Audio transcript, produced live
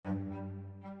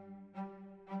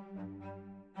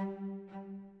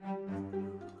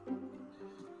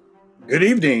Good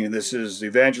evening. This is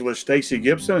Evangelist Stacy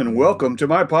Gibson, and welcome to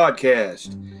my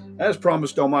podcast. As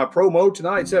promised on my promo,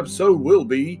 tonight's episode will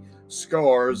be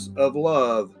Scars of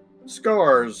Love.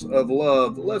 Scars of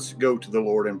Love. Let's go to the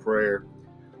Lord in prayer.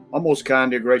 Our most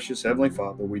kind, dear gracious Heavenly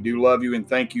Father, we do love you and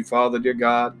thank you, Father, dear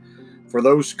God, for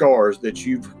those scars that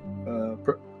you've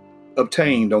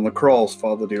obtained on the cross,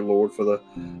 Father, dear Lord, for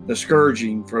the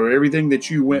scourging, for everything that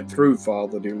you went through,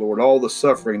 Father, dear Lord, all the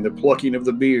suffering, the plucking of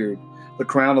the beard, the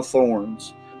crown of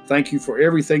thorns. Thank you for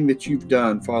everything that you've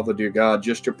done, Father, dear God,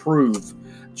 just to prove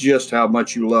just how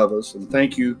much you love us. And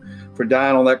thank you for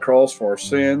dying on that cross for our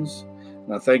sins.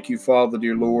 And I thank you, Father,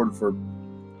 dear Lord, for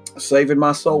saving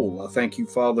my soul. I thank you,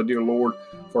 Father, dear Lord,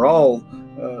 for all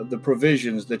the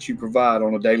provisions that you provide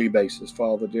on a daily basis,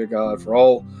 Father, dear God, for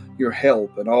all your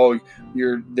help and all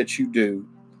that you do.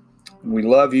 And we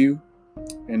love you.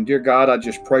 And dear God, I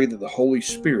just pray that the Holy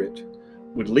Spirit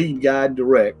would lead, guide,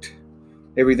 direct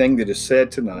everything that is said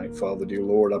tonight, Father, dear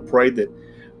Lord. I pray that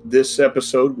this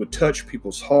episode would touch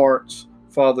people's hearts,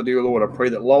 Father, dear Lord. I pray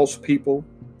that lost people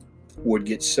would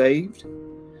get saved.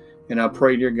 And I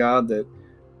pray, dear God, that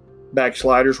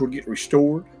backsliders would get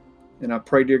restored. And I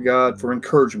pray, dear God, for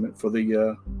encouragement for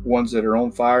the ones that are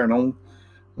on fire and on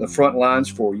the front lines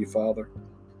for you, Father.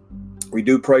 We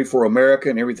do pray for America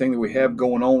and everything that we have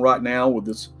going on right now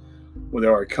with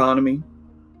our economy,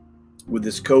 with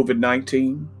this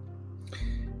COVID-19,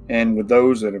 and with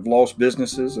those that have lost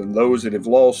businesses and those that have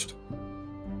lost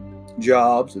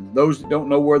jobs and those that don't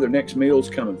know where their next meal is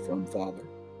coming from, Father.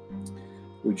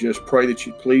 We just pray that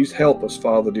you please help us,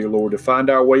 Father, dear Lord, to find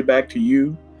our way back to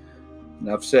you.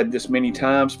 And I've said this many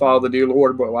times, Father, dear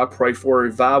Lord, but I pray for a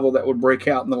revival that would break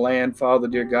out in the land, Father,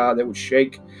 dear God, that would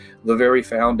shake the very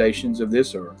foundations of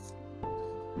this earth.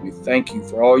 We thank you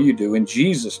for all you do. In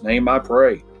Jesus' name I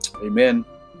pray. Amen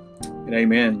and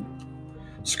amen.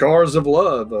 Scars of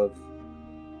Love.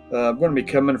 I'm going to be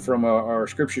coming from our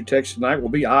scripture text tonight will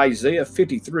be Isaiah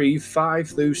 53, 5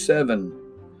 through 7.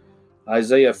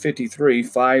 Isaiah 53,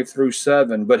 5 through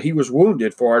 7. But he was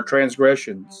wounded for our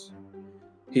transgressions.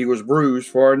 He was bruised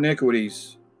for our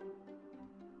iniquities.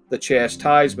 The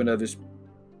chastisement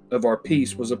of our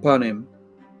peace was upon him.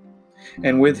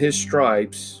 And with his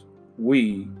stripes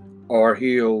we are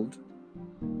healed.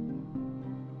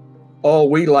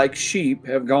 All we like sheep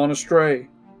have gone astray.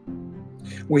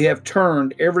 We have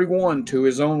turned every one to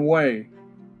his own way.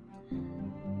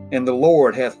 And the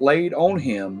Lord hath laid on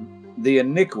him the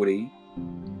iniquity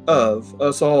of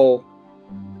us all.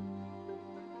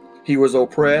 He was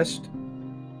oppressed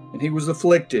and he was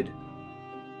afflicted,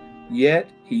 yet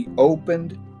he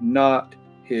opened not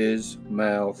his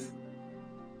mouth.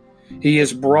 He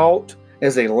is brought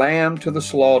as a lamb to the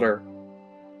slaughter,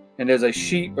 and as a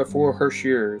sheep before her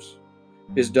shearers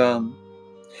is dumb,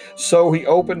 so he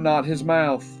opened not his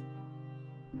mouth.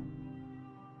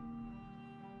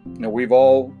 Now we've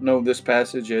all known this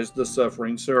passage as the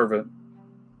suffering servant.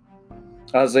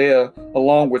 Isaiah,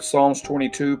 along with Psalms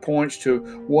 22, points to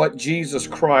what Jesus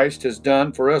Christ has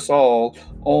done for us all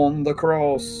on the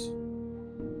cross.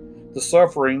 The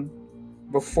suffering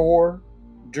before,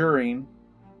 during,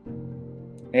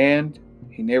 and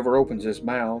he never opens his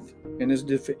mouth in his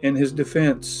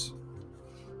defense.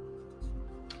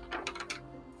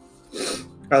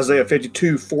 Isaiah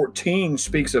 52:14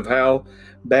 speaks of how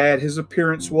bad his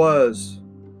appearance was,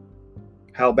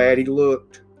 how bad he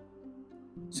looked.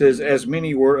 It says, as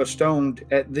many were astonished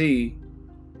at thee.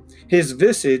 His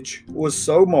visage was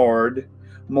so marred,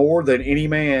 more than any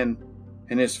man,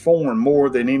 and his form more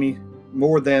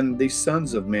than the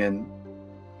sons of men.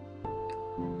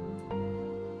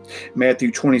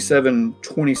 Matthew 27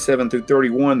 through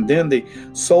 31. Then the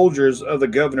soldiers of the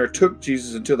governor took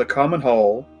Jesus into the common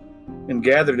hall, and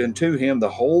gathered unto him the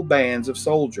whole bands of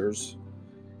soldiers.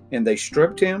 And they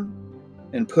stripped him,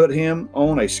 and put him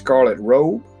on a scarlet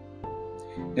robe.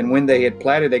 And when they had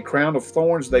platted a crown of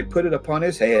thorns, they put it upon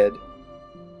his head.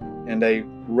 And a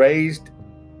reed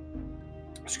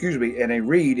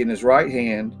in his right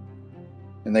hand.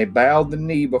 And they bowed the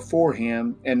knee before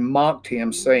him, and mocked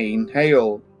him, saying,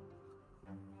 Hail,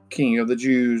 King of the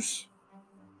Jews.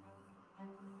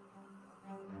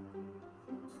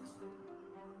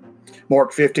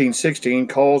 Mark 15:16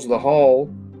 calls the hall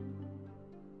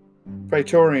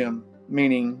Praetorium,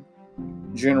 meaning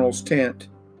general's tent,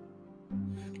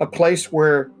 a place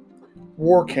where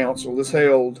war council is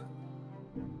held.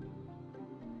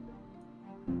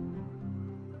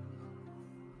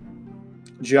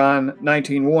 John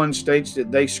 19:1 states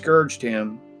that they scourged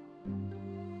him.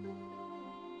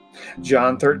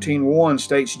 John 13:1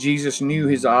 states Jesus knew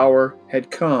his hour had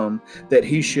come that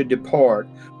he should depart,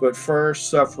 but first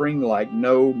suffering like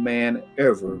no man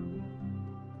ever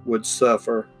would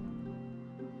suffer.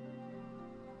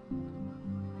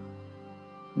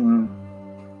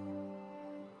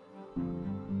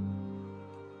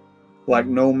 Like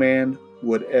no man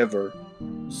would ever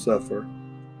suffer.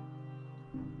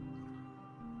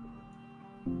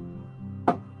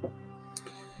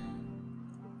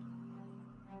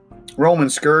 Roman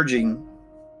scourging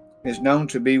is known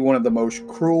to be one of the most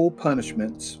cruel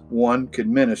punishments one could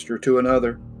minister to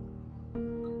another.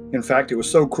 In fact, it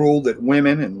was so cruel that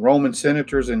women and Roman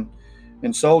senators and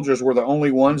soldiers were the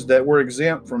only ones that were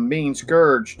exempt from being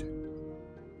scourged.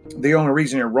 The only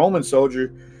reason a Roman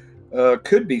soldier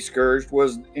could be scourged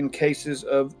was in cases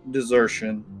of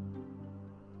desertion.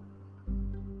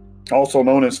 Also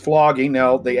known as flogging.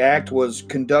 Now, the act was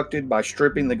conducted by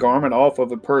stripping the garment off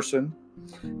of a person,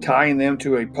 tying them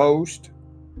to a post,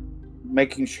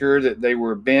 making sure that they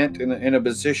were bent in a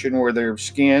position where their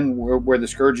skin, where the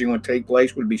scourging would take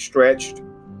place, would be stretched,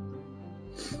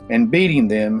 and beating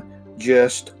them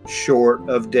just short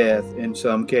of death in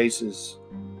some cases.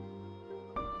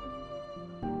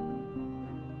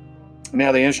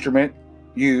 Now, the instrument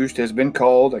used has been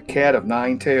called a cat of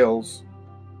nine tails.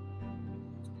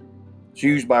 It's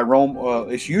used by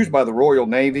It's used by the Royal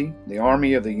Navy, the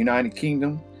Army of the United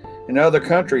Kingdom, and other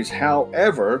countries.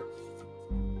 However,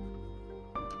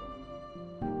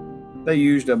 they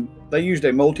used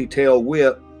a multi-tailed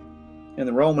whip, and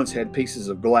the Romans had pieces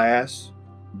of glass,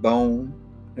 bone,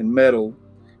 and metal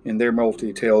in their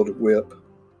multi-tailed whip,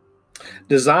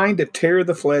 designed to tear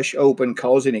the flesh open,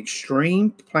 causing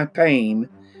extreme pain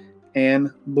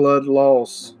and blood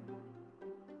loss.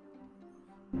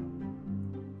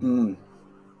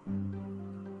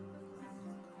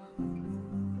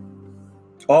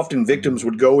 Often victims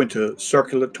would go into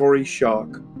circulatory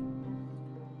shock,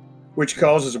 which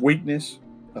causes weakness,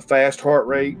 a fast heart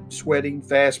rate, sweating,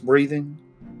 fast breathing,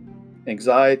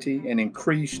 anxiety, and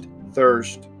increased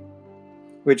thirst,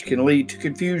 which can lead to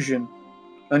confusion,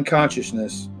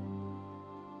 unconsciousness,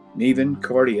 and even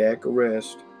cardiac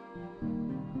arrest.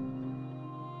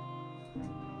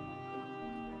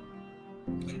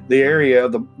 The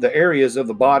areas of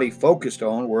the body focused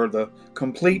on were the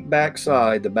complete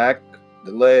backside, the back,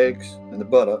 the legs, and the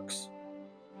buttocks.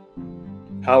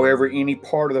 However, any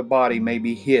part of the body may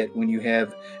be hit when you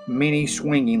have many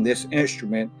swinging this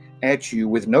instrument at you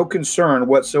with no concern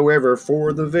whatsoever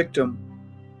for the victim.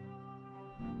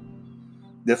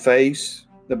 The face,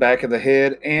 the back of the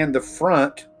head, and the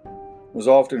front was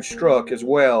often struck as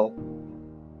well,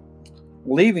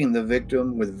 leaving the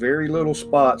victim with very little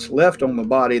spots left on the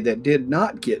body that did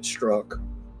not get struck.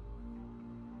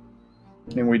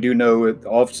 And we do know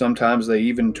that sometimes they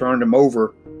even turned him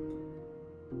over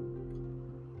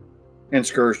and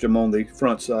scourged him on the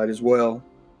front side as well.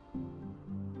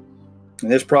 In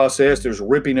this process, there's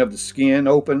ripping of the skin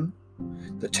open,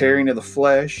 the tearing of the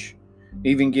flesh,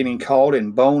 even getting caught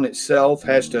in bone itself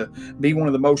has to be one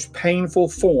of the most painful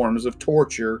forms of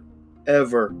torture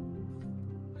ever.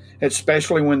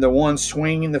 Especially when the ones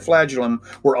swinging the flagellum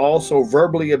were also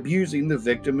verbally abusing the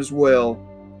victim as well.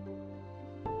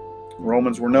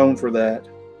 Romans were known for that.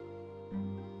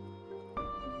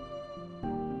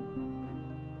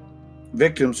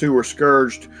 Victims who were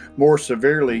scourged more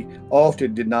severely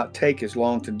often did not take as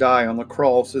long to die on the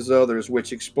cross as others,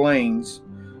 which explains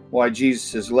why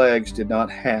Jesus' legs did not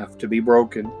have to be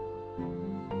broken.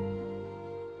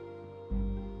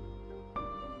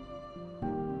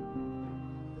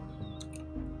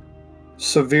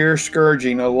 Severe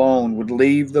scourging alone would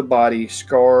leave the body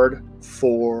scarred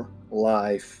for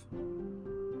life,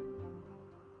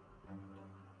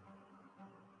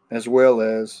 as well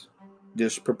as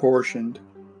disproportioned.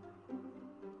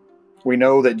 We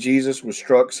know that Jesus was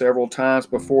struck several times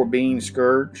before being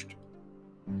scourged,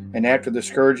 and after the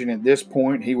scourging at this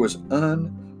point, he was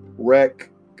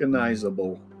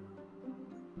unrecognizable,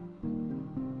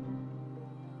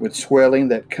 with swelling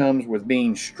that comes with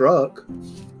being struck,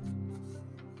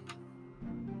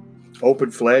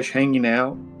 open flesh hanging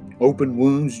out, open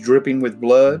wounds dripping with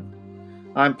blood.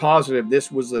 I'm positive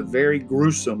this was a very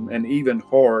gruesome and even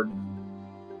hard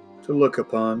to look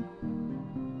upon.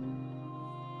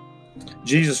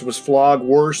 Jesus was flogged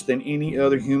worse than any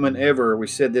other human ever. We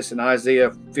said this in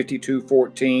Isaiah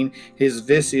 52:14. His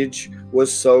visage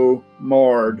was so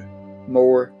marred,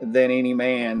 more than any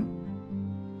man.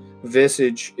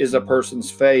 Visage is a person's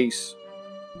face,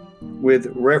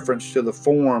 with reference to the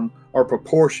form or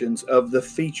proportions of the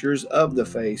features of the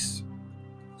face.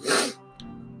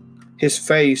 His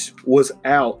face was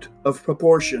out of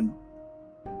proportion.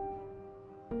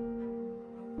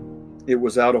 It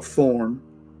was out of form.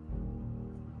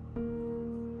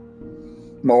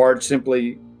 Marred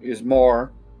simply is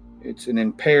mar, It's an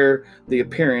impair the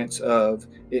appearance of.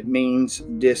 It means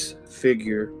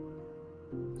disfigure.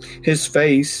 His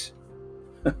face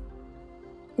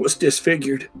was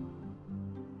disfigured.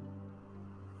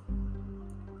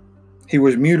 He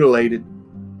was mutilated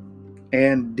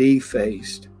and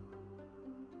defaced.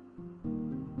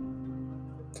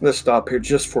 Let's stop here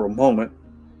just for a moment.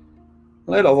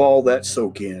 Let all that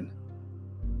soak in.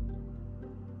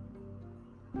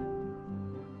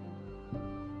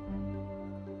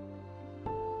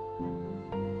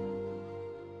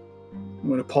 I'm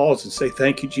going to pause and say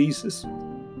thank you, Jesus,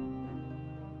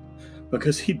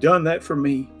 because He done that for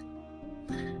me.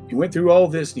 He went through all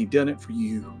this and He done it for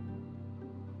you.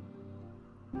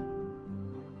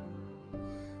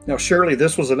 Now, surely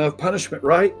this was enough punishment,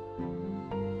 right?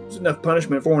 It was enough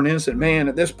punishment for an innocent man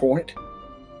at this point.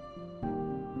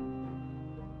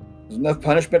 There's enough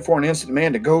punishment for an innocent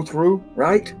man to go through,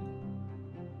 right?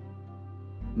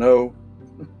 No.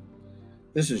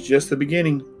 This is just the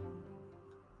beginning.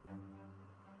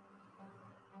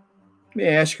 Let me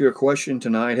ask you a question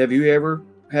tonight. Have you ever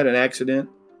had an accident?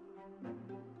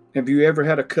 Have you ever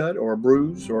had a cut or a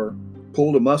bruise or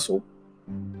pulled a muscle?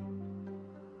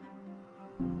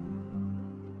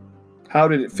 How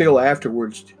did it feel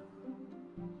afterwards?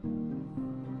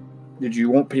 Did you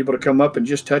want people to come up and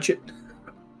just touch it?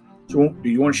 Do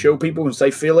you want to show people and say,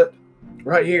 feel it?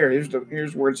 Right here,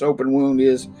 here's where its open wound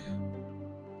is.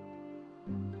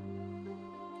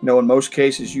 No, in most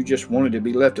cases, you just wanted to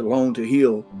be left alone to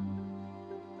heal.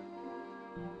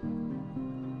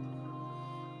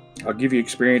 I'll give you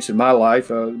experience in my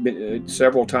life.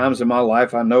 Several times in my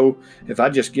life, I know if I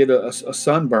just get a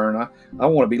sunburn, I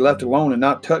want to be left alone and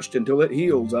not touched until it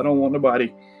heals. I don't want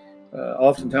nobody.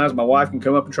 Oftentimes, my wife can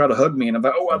come up and try to hug me, and I'm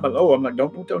like,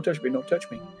 don't touch me, don't touch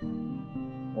me.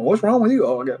 Well, what's wrong with you?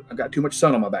 Oh, I got too much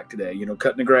sun on my back today.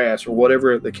 Cutting the grass or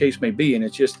whatever the case may be, and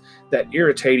it's just that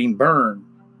irritating burn.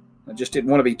 I just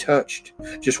didn't want to be touched.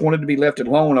 Just wanted to be left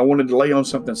alone. I wanted to lay on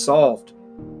something soft.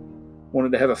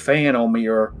 Wanted to have a fan on me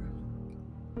or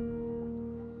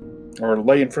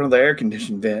lay in front of the air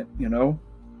conditioning vent,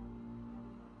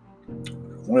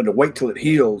 Wanted to wait till it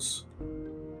heals.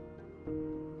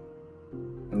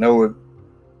 I know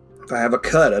if I have a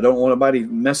cut, I don't want anybody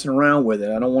messing around with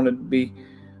it. I don't want it to be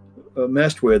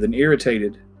messed with and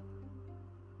irritated.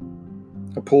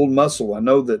 A pulled muscle, I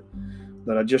know that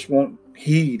I just want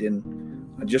heat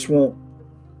and I just want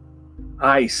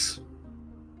ice.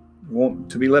 I want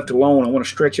to be left alone. I want to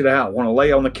stretch it out. I want to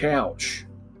lay on the couch.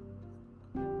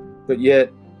 But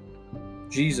yet,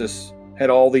 Jesus had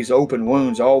all these open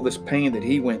wounds, all this pain that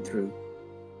He went through.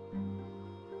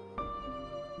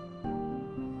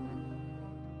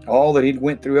 All that He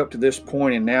went through up to this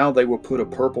point, and now they will put a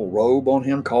purple robe on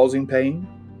Him, causing pain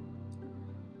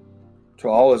to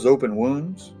all His open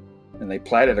wounds. And they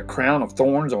platted a crown of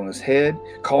thorns on His head,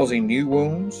 causing new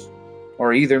wounds,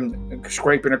 or either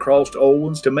scraping across old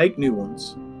ones to make new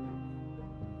ones.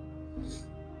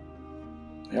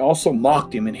 They also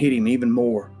mocked Him and hit Him even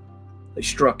more. They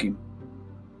struck Him.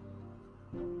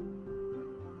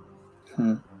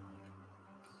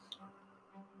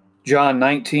 John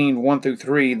 19,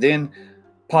 1-3. Then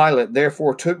Pilate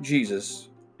therefore took Jesus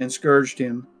and scourged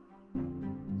Him.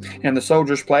 And the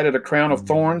soldiers platted a crown of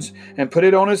thorns and put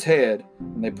it on His head.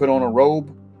 And they put on a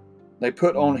robe. They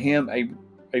put on Him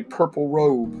a purple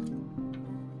robe.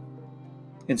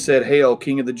 And said, Hail,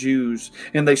 King of the Jews.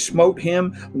 And they smote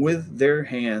Him with their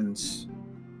hands.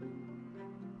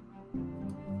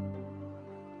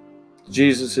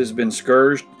 Jesus has been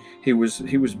scourged. He was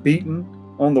beaten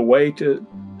on the way to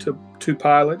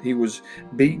Pilate. He was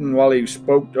beaten while he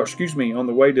on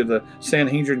the way to the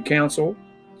Sanhedrin Council.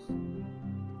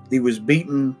 He was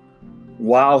beaten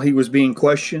while he was being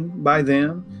questioned by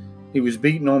them. He was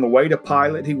beaten on the way to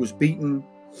Pilate. He was beaten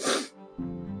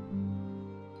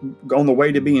on the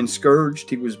way to being scourged.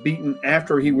 He was beaten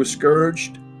after he was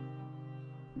scourged.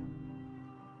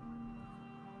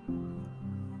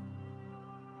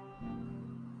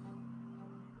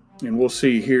 And we'll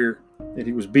see here that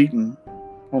he was beaten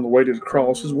on the way to the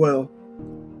cross as well.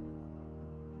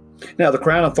 Now, the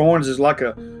crown of thorns is like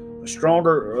a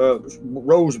stronger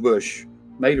rose bush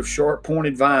made of sharp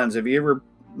pointed vines. Have you ever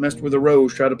messed with a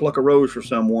rose, tried to pluck a rose for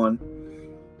someone,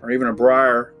 or even a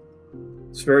briar?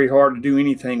 It's very hard to do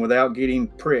anything without getting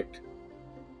pricked,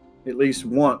 at least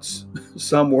once,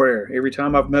 somewhere. Every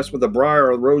time I've messed with a briar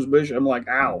or a rose bush, I'm like,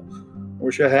 ow, I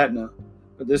wish I hadn't.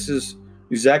 But this is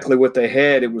exactly what they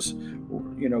had. It was,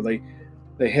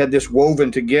 they had this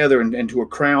woven together into a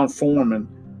crown form, and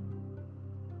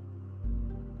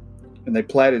they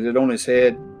platted it on His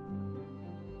head.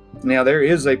 Now, there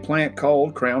is a plant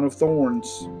called crown of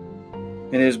thorns.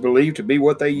 and is believed to be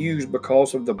what they used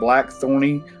because of the black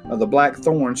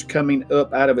thorns coming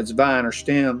up out of its vine or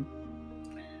stem.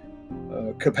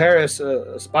 Capparis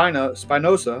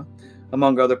spinosa,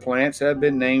 among other plants, have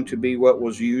been named to be what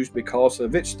was used because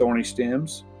of its thorny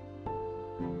stems.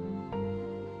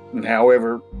 And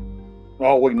however,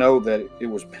 all we know that it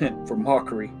was meant for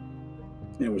mockery.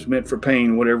 It was meant for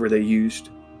pain, whatever they used.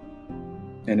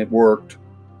 And it worked.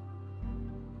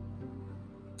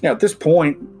 Now, at this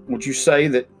point, would you say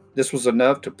that this was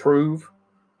enough to prove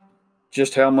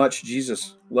just how much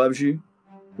Jesus loves you?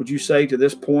 Would you say to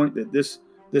this point that this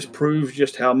proves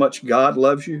just how much God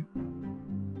loves you?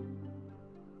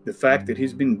 The fact that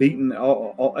he's been beaten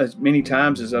as many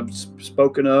times as I've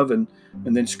spoken of, and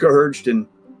then scourged and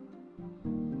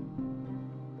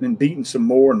then beaten some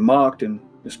more and mocked, and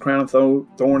this crown of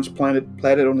thorns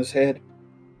planted on his head.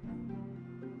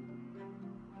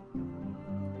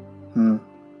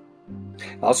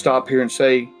 I'll stop here and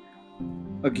say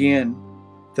again,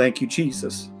 thank you,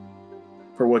 Jesus,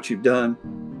 for what you've done.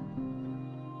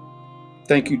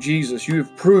 Thank you, Jesus. You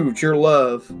have proved your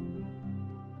love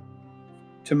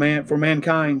for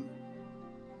mankind.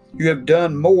 You have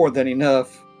done more than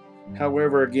enough.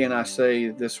 However, again, I say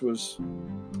this was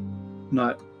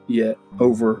not yet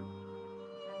over.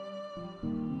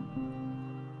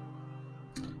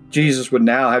 Jesus would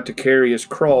now have to carry his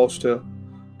cross to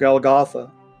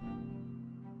Golgotha,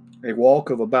 a walk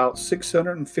of about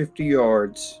 650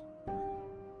 yards,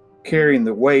 carrying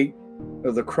the weight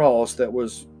of the cross that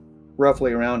was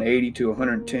roughly around 80 to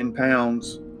 110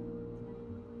 pounds.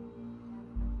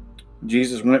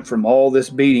 Jesus went from all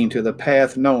this beating to the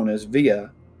path known as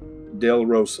Via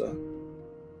Dolorosa,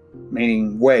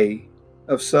 meaning way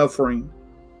of suffering.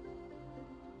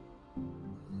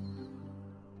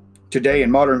 Today in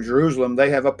modern Jerusalem,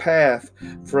 they have a path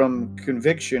from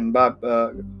conviction by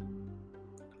Pilate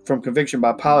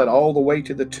all the way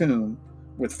to the tomb,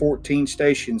 with 14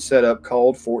 stations set up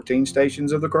called 14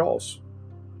 Stations of the Cross.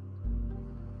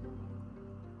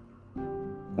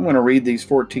 I'm going to read these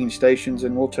 14 stations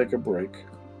and we'll take a break.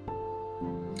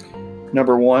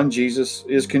 Number 1, Jesus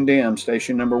is condemned.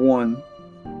 Station number 1.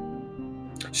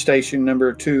 Station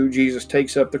number 2, Jesus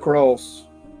takes up the cross.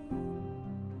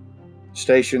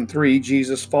 Station 3,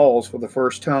 Jesus falls for the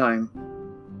first time.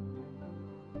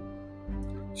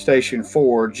 Station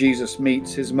 4, Jesus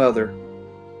meets his mother.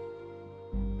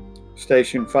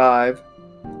 Station 5,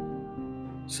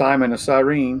 Simon of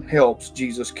Cyrene helps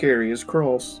Jesus carry his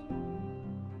cross.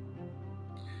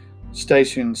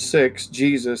 Station 6,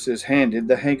 Jesus is handed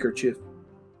the handkerchief.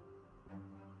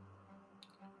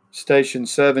 Station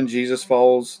 7, Jesus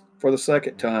falls for the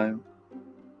second time.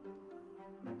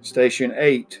 Station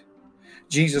 8,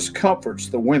 Jesus comforts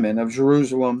the women of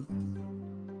Jerusalem.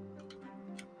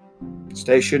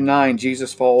 Station 9,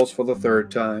 Jesus falls for the third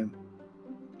time.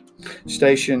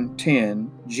 Station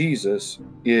 10, Jesus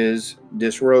is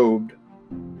disrobed.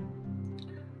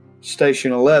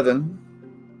 Station 11,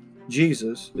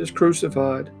 Jesus is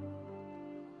crucified.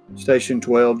 Station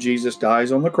 12, Jesus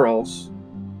dies on the cross.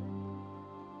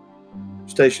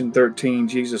 Station 13,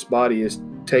 Jesus' body is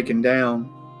taken down.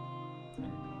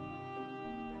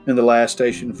 And the last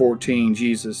station, 14,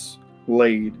 Jesus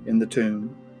laid in the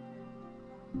tomb.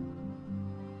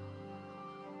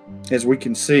 As we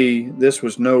can see, this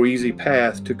was no easy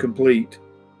path to complete.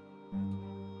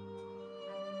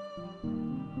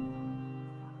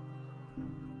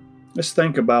 Let's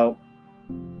think about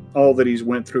all that he's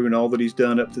went through and all that he's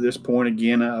done up to this point.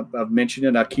 Again, I've mentioned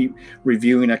it. I keep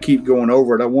reviewing. I keep going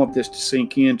over it. I want this to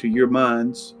sink into your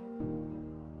minds.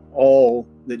 All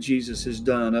that Jesus has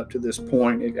done up to this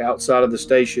point outside of the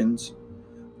stations.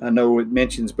 I know it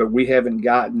mentions, but we haven't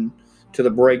gotten to the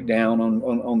breakdown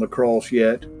on the cross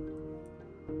yet.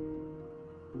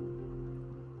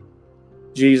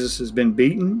 Jesus has been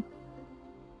beaten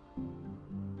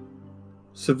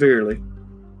severely,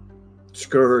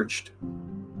 scourged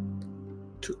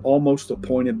to almost the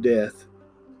point of death,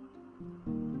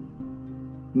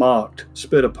 mocked,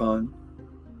 spit upon,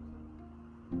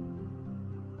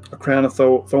 a crown of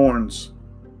thorns,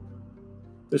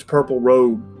 this purple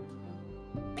robe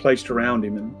placed around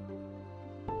him,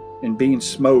 and being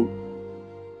smote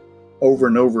over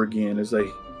and over again as they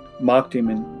mocked him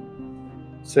and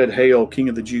said, "Hail, King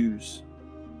of the Jews."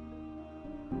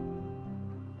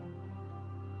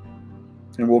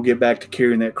 And we'll get back to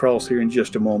carrying that cross here in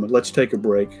just a moment. Let's take a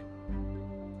break.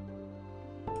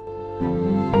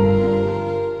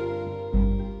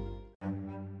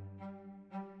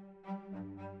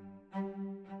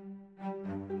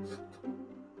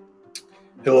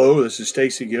 Hello, this is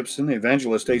Stacy Gibson,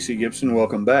 Evangelist Stacy Gibson.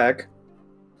 Welcome back.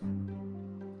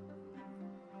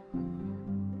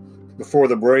 Before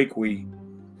the break, we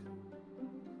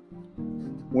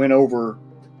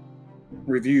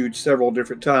reviewed several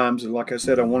different times, and like I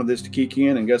said, I wanted this to kick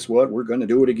in, and guess what? We're going to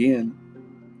do it again.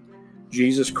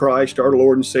 Jesus Christ, our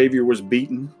Lord and Savior, was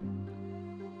beaten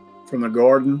from the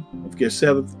Garden of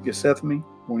Gethsemane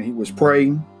when he was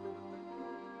praying,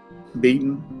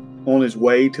 beaten on his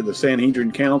way to the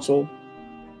Sanhedrin Council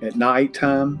at night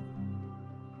time,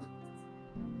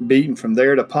 beaten from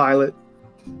there to Pilate,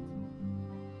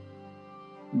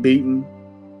 beaten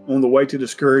on the way to the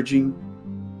scourging,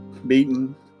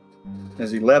 beaten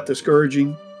as he left the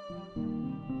scourging,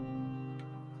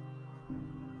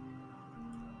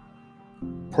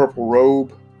 purple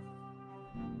robe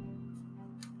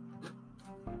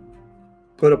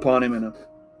put upon him, and a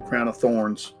crown of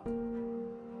thorns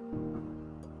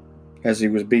as he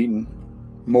was beaten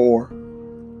more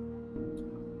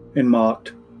and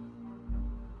mocked.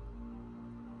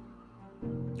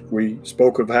 We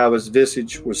spoke of how his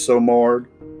visage was so marred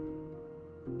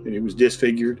that it was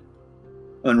disfigured,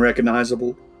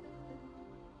 unrecognizable.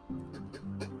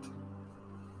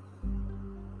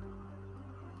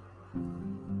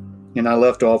 And I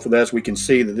left off with, as we can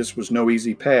see, that this was no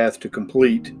easy path to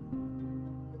complete.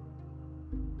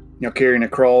 Now, carrying a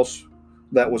cross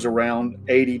that was around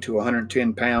 80 to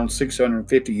 110 pounds,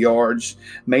 650 yards,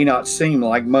 may not seem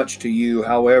like much to you.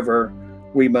 However,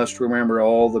 we must remember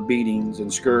all the beatings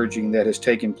and scourging that has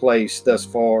taken place thus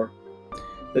far,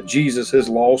 that Jesus has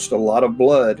lost a lot of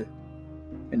blood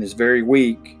and is very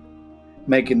weak,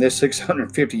 making this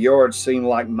 650 yards seem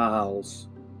like miles,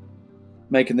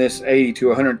 making this 80 to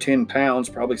 110 pounds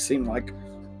probably seem like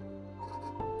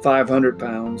 500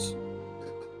 pounds.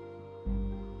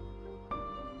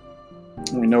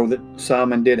 We know that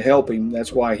Simon did help him.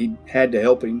 That's why he had to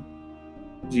help him.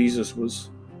 Jesus was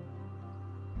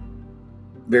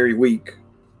very weak.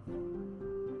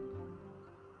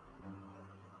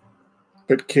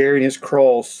 But carrying his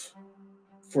cross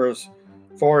for as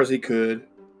far as he could,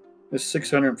 this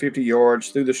 650 yards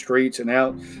through the streets and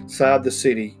outside the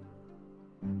city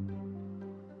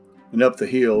and up the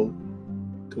hill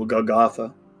to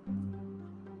Golgotha.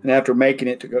 And after making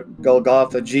it to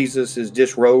Golgotha, Jesus is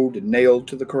disrobed and nailed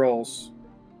to the cross.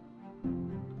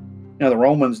 Now, the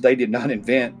Romans, they did not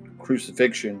invent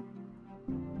crucifixion,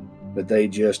 but they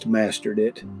just mastered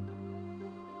it.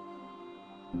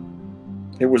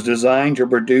 It was designed to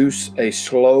produce a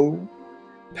slow,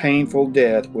 painful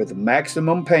death with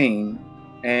maximum pain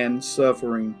and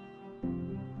suffering.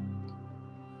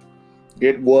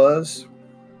 It was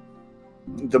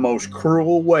the most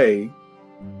cruel way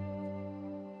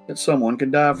that someone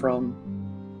could die from.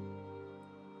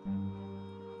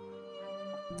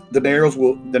 The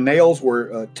nails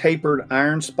were tapered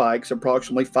iron spikes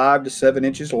approximately 5 to 7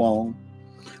 inches long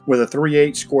with a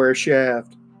 3/8 square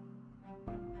shaft.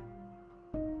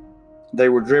 They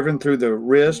were driven through the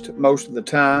wrist most of the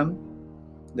time.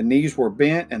 The knees were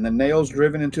bent and the nails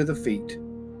driven into the feet.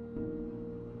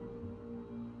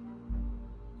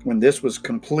 When this was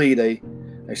complete,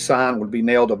 a sign would be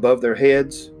nailed above their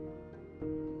heads,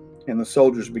 and the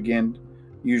soldiers began,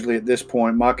 usually at this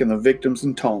point, mocking the victims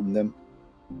and taunting them.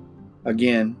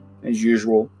 Again, as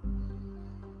usual,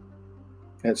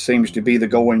 that seems to be the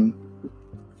going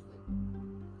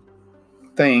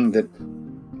thing, that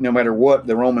no matter what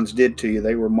the Romans did to you,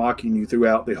 they were mocking you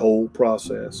throughout the whole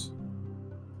process.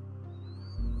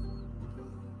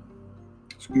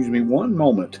 Excuse me one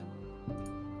moment.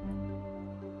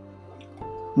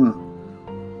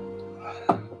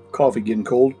 Coffee getting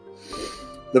cold.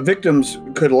 The victim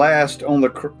could last on the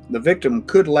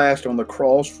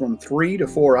cross from 3 to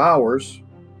 4 hours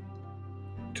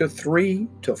to 3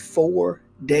 to 4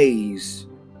 days,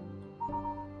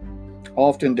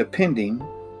 often depending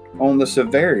on the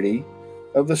severity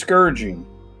of the scourging.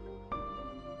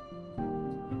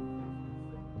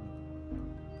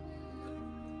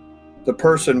 The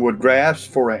person would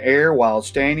grasp for air while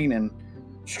standing and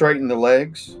straighten the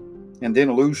legs, and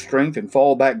then lose strength and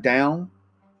fall back down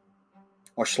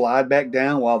or slide back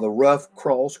down, while the rough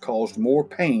cross caused more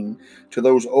pain to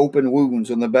those open wounds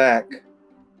on the back.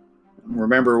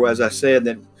 Remember, as I said,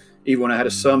 that even when I had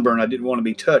a sunburn, I didn't want to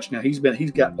be touched. Now he's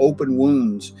got open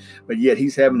wounds, but yet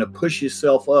he's having to push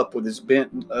himself up with his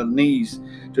bent knees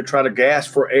to try to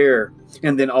gasp for air.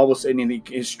 And then all of a sudden,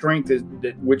 his strength is,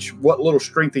 what little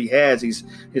strength he has, he's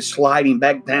sliding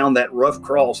back down that rough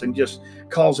cross and just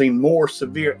causing more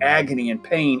severe agony and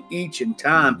pain each and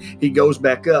time he goes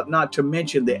back up. Not to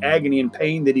mention the agony and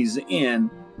pain that he's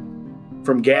in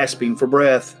from gasping for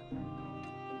breath.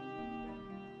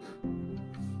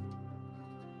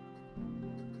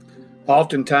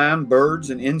 Oftentimes, birds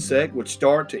and insects would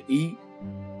start to eat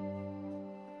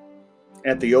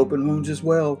at the open wounds as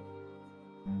well.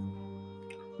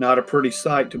 Not a pretty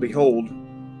sight to behold,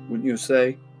 wouldn't you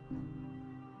say?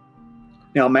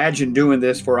 Now imagine doing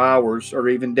this for hours or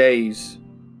even days.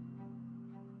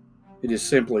 It is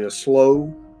simply a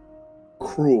slow,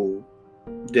 cruel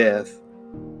death.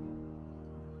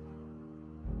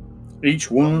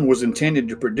 Each wound was intended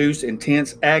to produce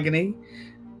intense agony,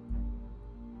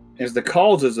 as the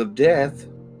causes of death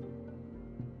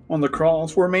on the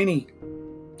cross were many.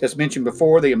 As mentioned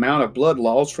before, the amount of blood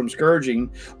loss from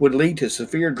scourging would lead to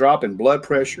severe drop in blood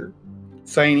pressure,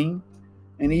 fainting,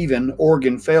 and even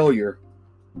organ failure.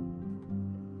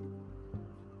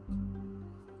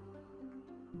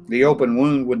 The open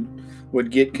wound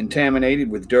would get contaminated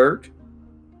with dirt.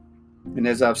 And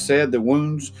as I've said, the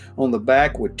wounds on the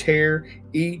back would tear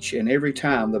each and every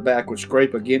time the back would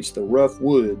scrape against the rough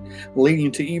wood,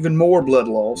 leading to even more blood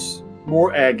loss,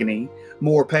 more agony,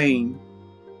 more pain.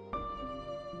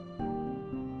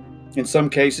 In some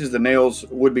cases, the nails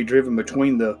would be driven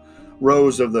between the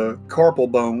rows of the carpal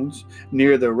bones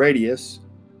near the radius,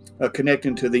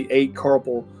 connecting to the 8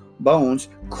 carpal bones,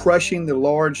 crushing the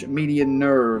large median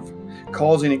nerve,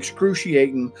 causing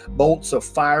excruciating bolts of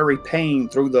fiery pain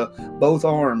through both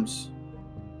arms.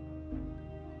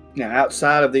 Now,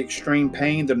 outside of the extreme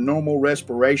pain, the normal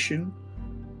respiration,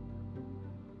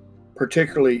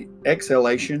 particularly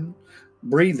exhalation,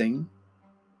 breathing,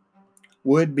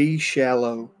 would be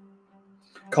shallow,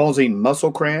 causing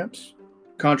muscle cramps,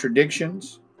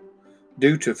 contractions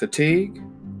due to fatigue,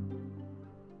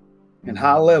 and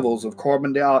high levels of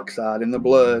carbon dioxide in the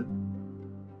blood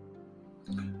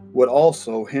would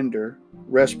also hinder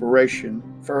respiration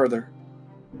further.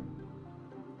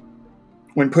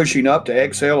 When pushing up to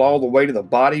exhale, all the weight of the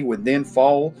body would then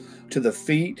fall to the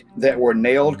feet that were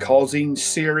nailed, causing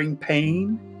searing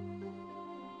pain.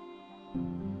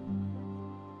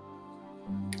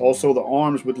 Also, the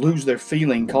arms would lose their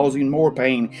feeling, causing more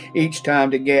pain each time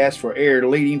to gasp for air,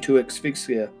 leading to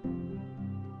asphyxia,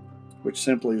 which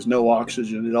simply is no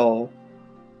oxygen at all.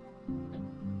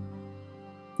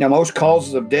 Now, most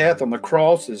causes of death on the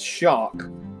cross is shock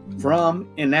from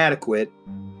inadequate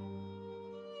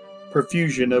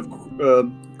perfusion of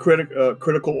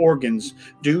critical organs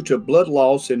due to blood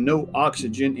loss and no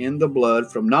oxygen in the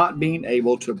blood from not being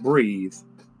able to breathe.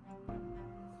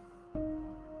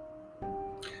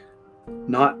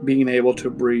 Not being able to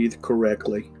breathe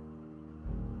correctly.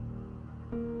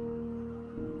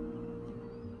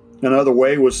 Another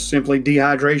way was simply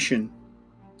dehydration.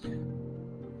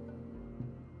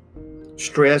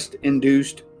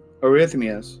 Stress-induced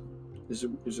arrhythmias is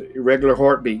an irregular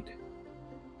heartbeat.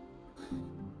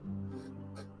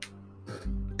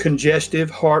 Congestive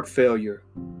heart failure.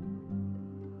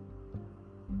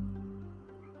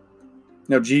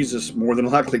 Now, Jesus more than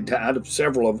likely died of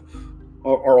several of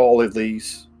or all of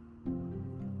these.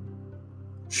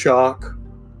 Shock,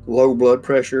 low blood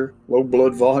pressure, low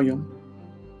blood volume,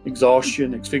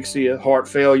 exhaustion, asphyxia, heart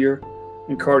failure,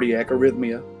 and cardiac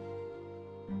arrhythmia.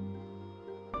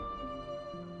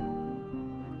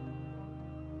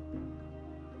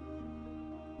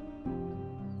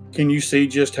 Can you see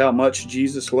just how much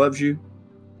Jesus loves you?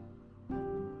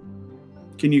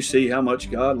 Can you see how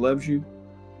much God loves you?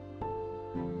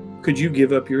 Could you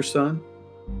give up your son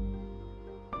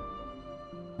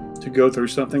to go through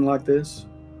something like this?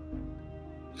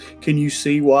 Can you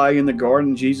see why in the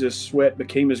garden Jesus' sweat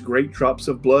became as great drops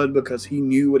of blood? Because he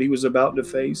knew what he was about to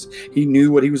face. He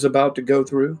knew what he was about to go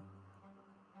through.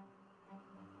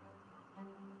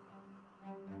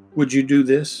 Would you do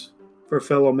this for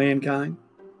fellow mankind?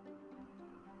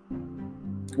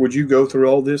 Would you go through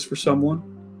all this for someone?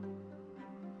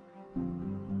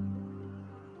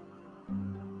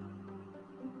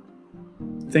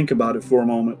 Think about it for a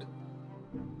moment.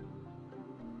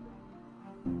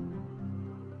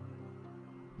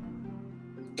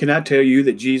 Can I tell you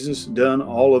that Jesus done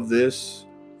all of this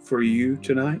for you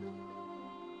tonight?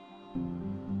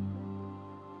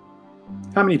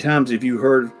 How many times have you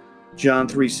heard John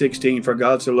 3:16, for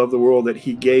God so loved the world that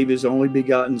he gave his only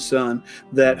begotten Son,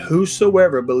 that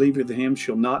whosoever believeth in him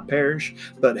shall not perish,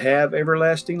 but have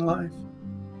everlasting life?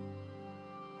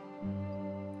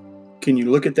 Can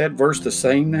you look at that verse the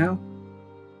same now?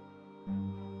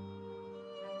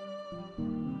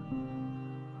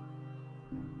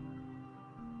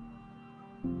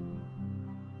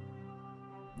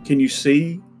 Can you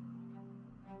see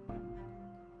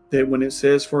that when it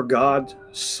says, for God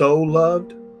so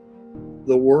loved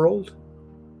the world?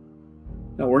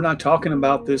 Now, we're not talking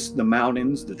about the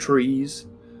mountains, the trees,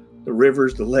 the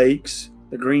rivers, the lakes,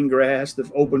 the green grass, the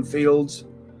open fields.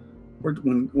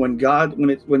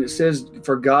 When it says,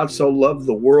 for God so loved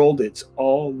the world, it's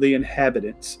all the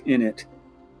inhabitants in it.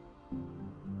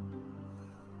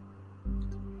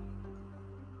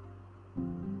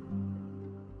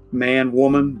 Man,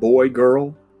 woman, boy,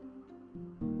 girl,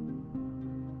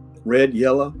 red,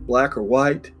 yellow, black, or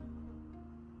white.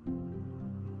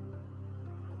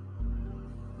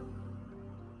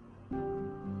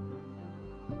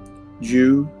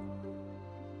 Jew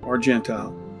or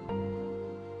Gentile.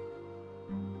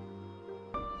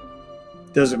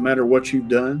 Doesn't matter what you've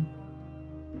done.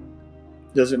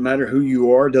 Doesn't matter who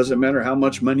you are. Doesn't matter how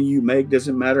much money you make.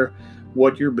 Doesn't matter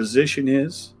what your position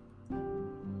is.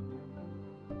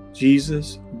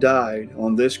 Jesus died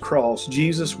on this cross.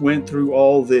 Jesus went through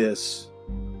all this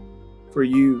for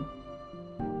you.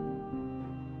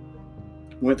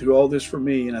 Went through all this for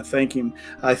me, and I thank Him.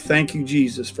 I thank you,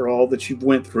 Jesus, for all that you've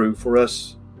went through for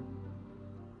us.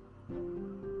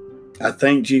 I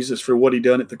thank Jesus for what He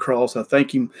done at the cross. I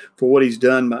thank Him for what He's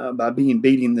done by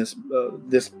beating this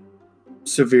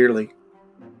severely.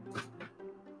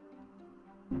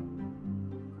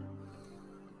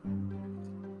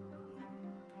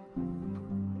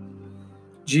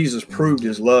 Jesus proved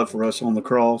His love for us on the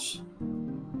cross.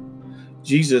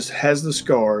 Jesus has the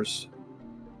scars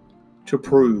to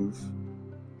prove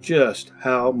just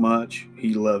how much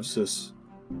He loves us.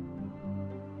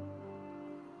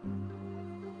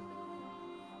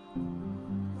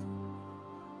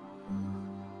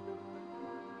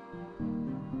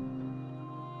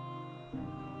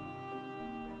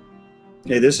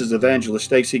 Hey, this is Evangelist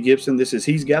Stacy Gibson. This is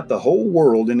He's Got the Whole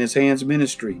World in His Hands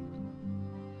ministry.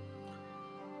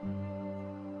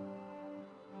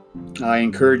 I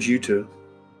encourage you to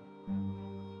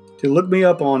look me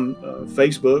up on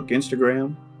Facebook,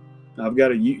 Instagram. I've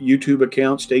got a YouTube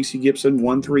account, Stacy Gibson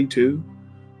 132.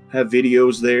 Have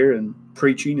videos there and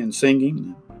preaching and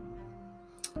singing.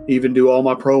 Even do all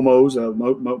my promos.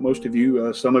 Most of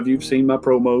you, some of you have seen my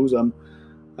promos.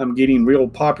 I'm getting real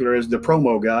popular as the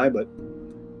promo guy, but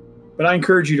I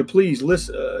encourage you to please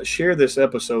share this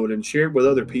episode and share it with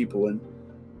other people and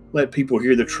let people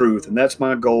hear the truth. And that's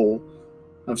my goal.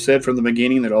 I've said from the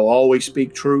beginning that I'll always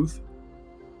speak truth.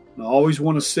 I always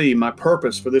want to see, my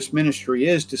purpose for this ministry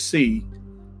is to see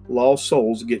lost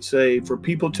souls get saved, for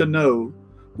people to know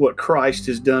what Christ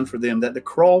has done for them, that the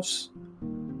cross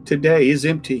today is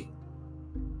empty.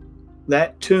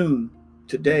 That tomb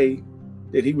today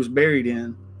that He was buried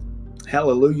in,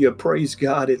 hallelujah, praise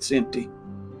God, it's empty.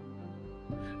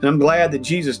 And I'm glad that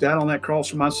Jesus died on that cross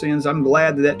for my sins. I'm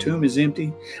glad that tomb is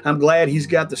empty. I'm glad He's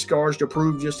got the scars to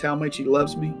prove just how much He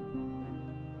loves me.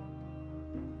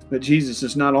 But Jesus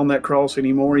is not on that cross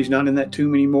anymore. He's not in that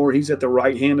tomb anymore. He's at the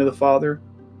right hand of the Father.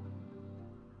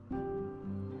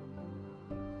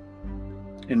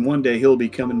 And one day He'll be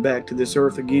coming back to this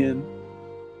earth again.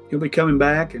 He'll be coming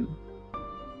back, and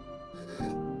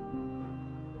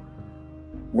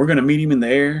we're going to meet Him in the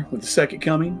air with the second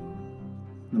coming.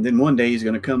 And then one day He's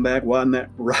going to come back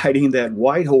riding that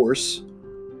white horse.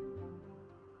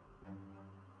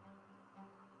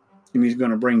 And He's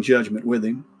going to bring judgment with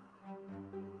Him.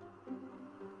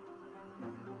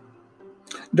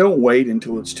 Don't wait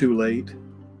until it's too late.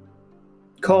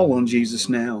 Call on Jesus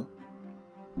now.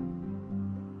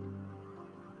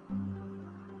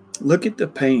 Look at the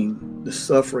pain, the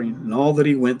suffering, and all that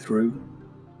He went through.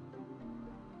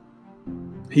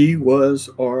 He was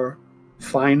our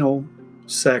final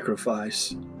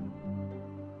sacrifice.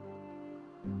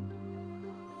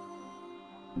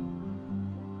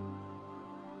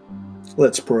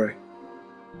 Let's pray.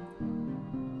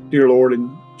 Dear Lord,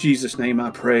 in Jesus' name I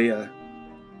pray. I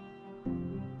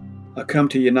come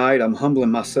to you tonight. I'm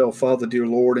humbling myself, Father, dear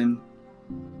Lord, and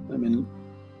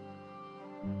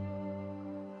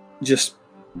just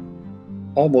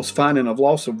almost finding a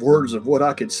loss of words of what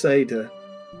I could say that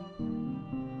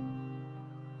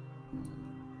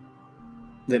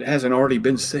hasn't already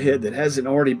been said, that hasn't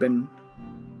already been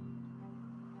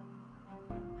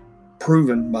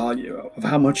proven by you, of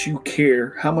how much you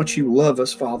care, how much you love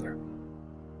us, Father.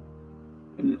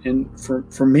 And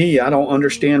for me, I don't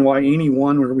understand why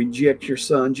anyone would reject your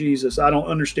Son, Jesus. I don't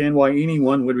understand why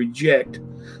anyone would reject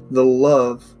the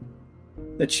love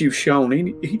that you've shown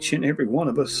each and every one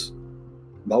of us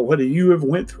by what you have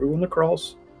went through on the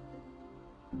cross.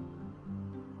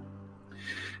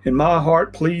 And my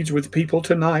heart pleads with people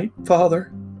tonight,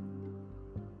 Father,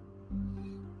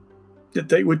 that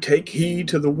they would take heed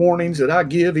to the warnings that I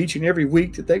give each and every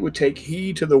week, that they would take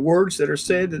heed to the words that are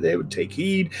said, that they would take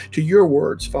heed to your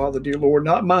words, Father, dear Lord,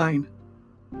 not mine.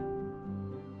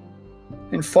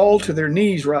 And fall to their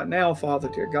knees right now, Father,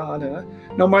 dear God.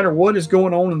 No matter what is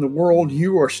going on in the world,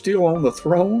 you are still on the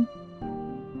throne.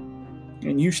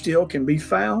 you still can be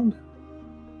found.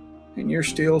 And you're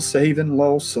still saving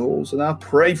lost souls. And I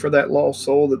pray for that lost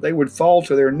soul that they would fall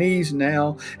to their knees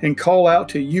now and call out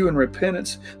to you in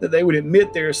repentance, that they would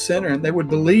admit they're a sinner and they would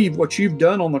believe what you've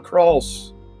done on the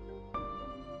cross.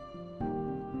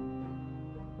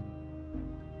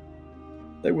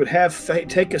 They would have faith,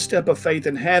 take a step of faith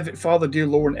and have it, Father, dear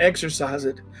Lord, and exercise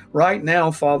it right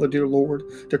now, Father, dear Lord,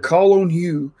 to call on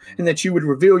you and that you would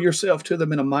reveal yourself to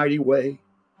them in a mighty way.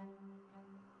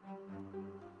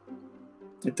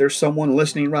 If there's someone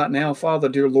listening right now, Father,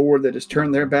 dear Lord, that has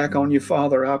turned their back on you,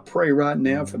 Father, I pray right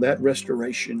now for that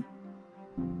restoration.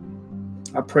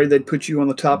 I pray they'd put you on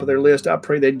the top of their list. I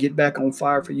pray they'd get back on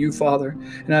fire for you, Father.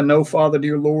 And I know, Father,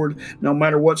 dear Lord, no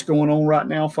matter what's going on right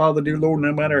now, Father, dear Lord,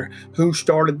 no matter who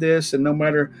started this and no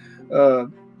matter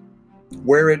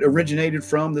where it originated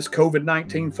from, this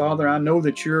COVID-19, Father, I know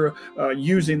that you're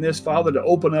using this, Father, to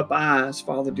open up eyes,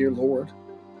 Father, dear Lord.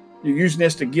 You're using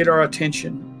this to get our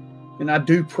attention. And I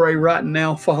do pray right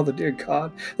now, Father, dear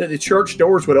God, that the church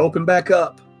doors would open back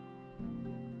up.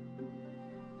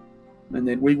 And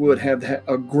that we would have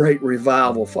a great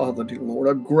revival, Father, dear Lord,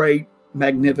 a great,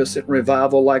 magnificent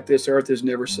revival like this earth has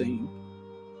never seen.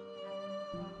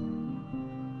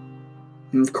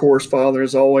 And of course, Father,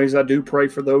 as always, I do pray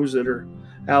for those that are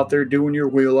out there doing your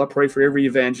will. I pray for every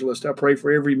evangelist. I pray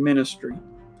for every ministry,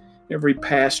 every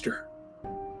pastor.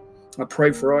 I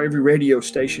pray for every radio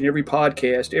station, every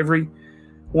podcast, every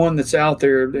one that's out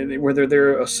there, whether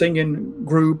they're a singing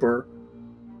group or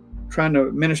trying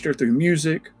to minister through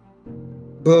music,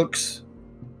 books,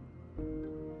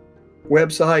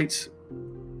 websites.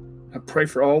 I pray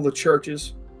for all the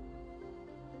churches.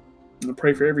 I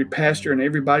pray for every pastor and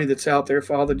everybody that's out there,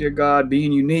 Father, dear God,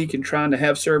 being unique and trying to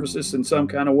have services in some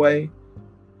kind of way.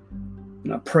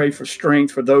 And I pray for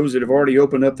strength for those that have already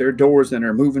opened up their doors and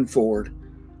are moving forward.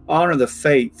 Honor the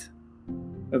faith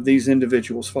of these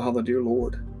individuals, Father, dear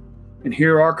Lord, and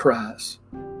hear our cries.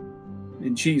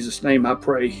 In Jesus' name I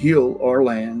pray, heal our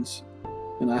lands.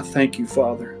 And I thank you,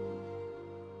 Father.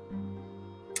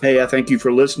 Hey, I thank you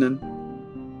for listening.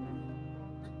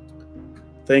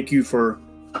 Thank you for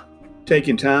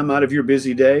taking time out of your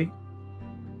busy day.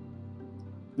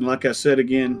 And like I said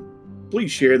again,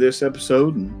 please share this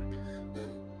episode and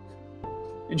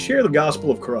share the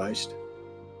gospel of Christ.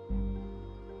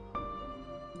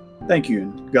 Thank you,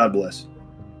 and God bless.